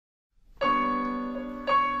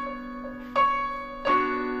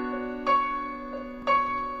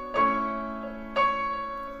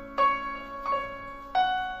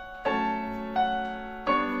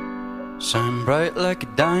Shine bright like a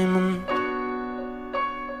diamond.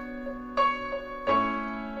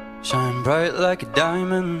 Shine bright like a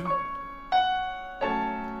diamond.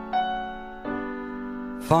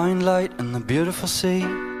 Find light in the beautiful sea.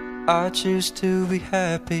 I choose to be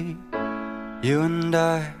happy. You and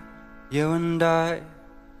I,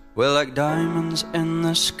 we're like diamonds in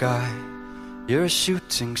the sky. You're a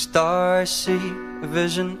shooting star, I see a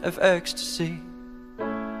vision of ecstasy.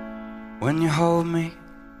 When you hold me,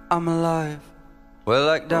 I'm alive. We're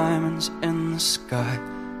like diamonds in the sky.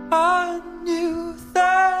 I knew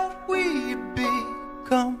that we'd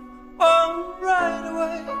become one right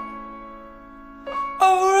away.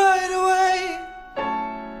 Oh, right away.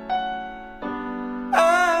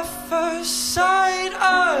 At first sight,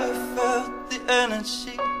 I felt the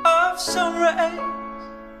energy of sun rays.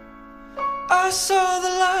 I saw the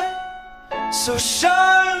light, so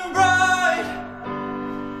shine bright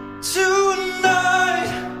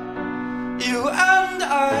tonight. You and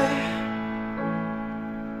I,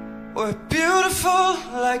 we're beautiful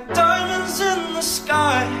like diamonds in the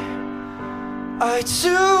sky. Eye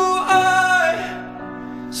to eye,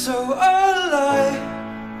 so alive.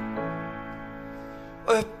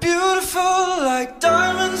 We're beautiful like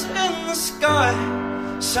diamonds in the sky.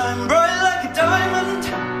 Shine bright like a diamond.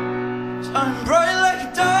 Shine bright like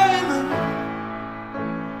a diamond.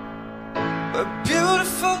 We're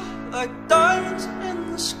beautiful like diamonds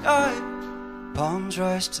in the sky. Palms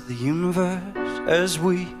rise to the universe as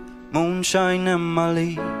we moonshine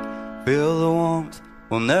Emily. Feel the warmth,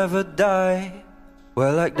 we'll never die.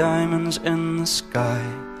 We're like diamonds in the sky.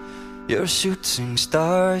 You're a shooting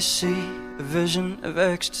star, I see a vision of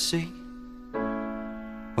ecstasy.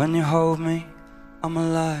 When you hold me, I'm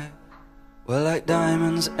alive. We're like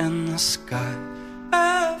diamonds in the sky.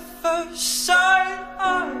 At first sight,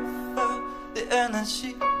 I felt the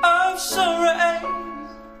energy of sun rays.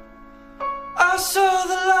 I saw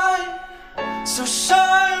the light, so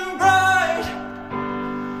shine bright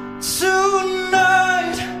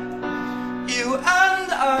tonight. You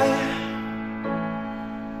and I,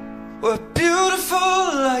 we're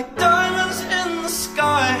beautiful like diamonds in the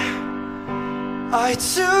sky. Eye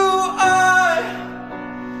to eye,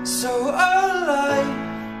 so alive.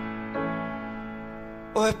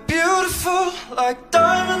 We're beautiful like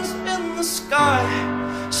diamonds in the sky.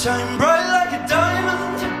 Shine bright like a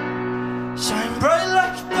diamond. Shine bright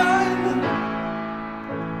like a diamond.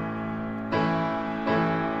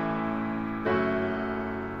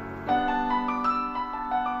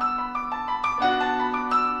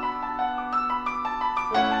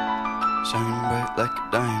 Shine bright like a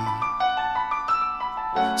diamond.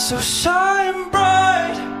 So shine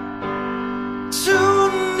bright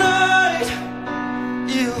tonight.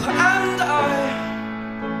 You and I,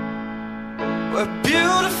 we're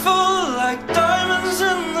beautiful like diamonds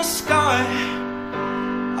in the sky.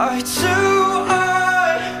 Eye to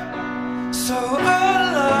eye, so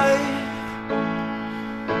alive.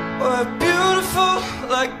 We're beautiful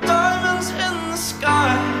like diamonds in the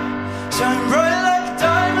sky. Shine bright like a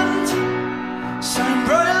diamond. Shine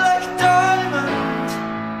bright like a diamond.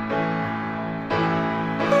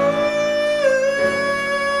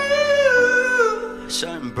 Ooh.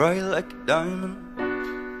 Shine bright like a diamond.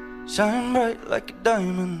 Shine bright like a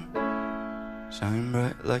diamond. Shine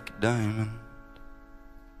bright like a diamond.